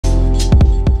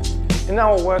In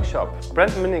our workshop,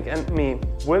 Bradon, Minnick and me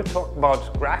will talk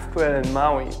about GraphQL and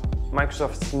Maui,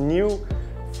 Microsoft's new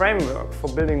framework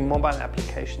for building mobile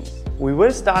applications. We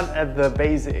will start at the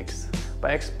basics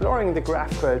by exploring the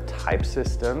GraphQL type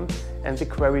system and the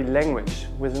query language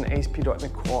with an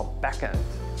ASP.NET Core backend.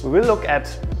 We will look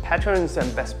at patterns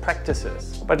and best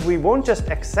practices, but we won't just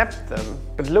accept them,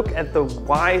 but look at the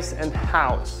whys and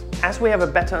hows. As we have a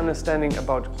better understanding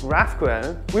about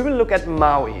GraphQL, we will look at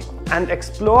Maui and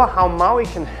explore how Maui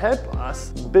can help us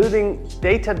building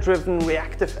data-driven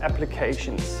reactive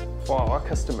applications for our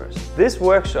customers. This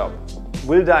workshop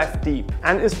will dive deep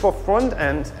and is for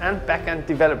front-end and back-end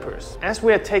developers, as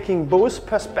we are taking both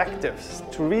perspectives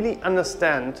to really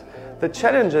understand the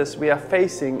challenges we are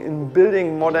facing in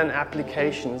building modern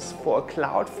applications for a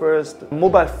cloud-first,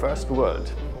 mobile-first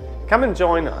world. Come and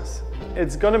join us.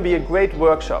 It's gonna be a great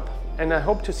workshop and I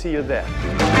hope to see you there.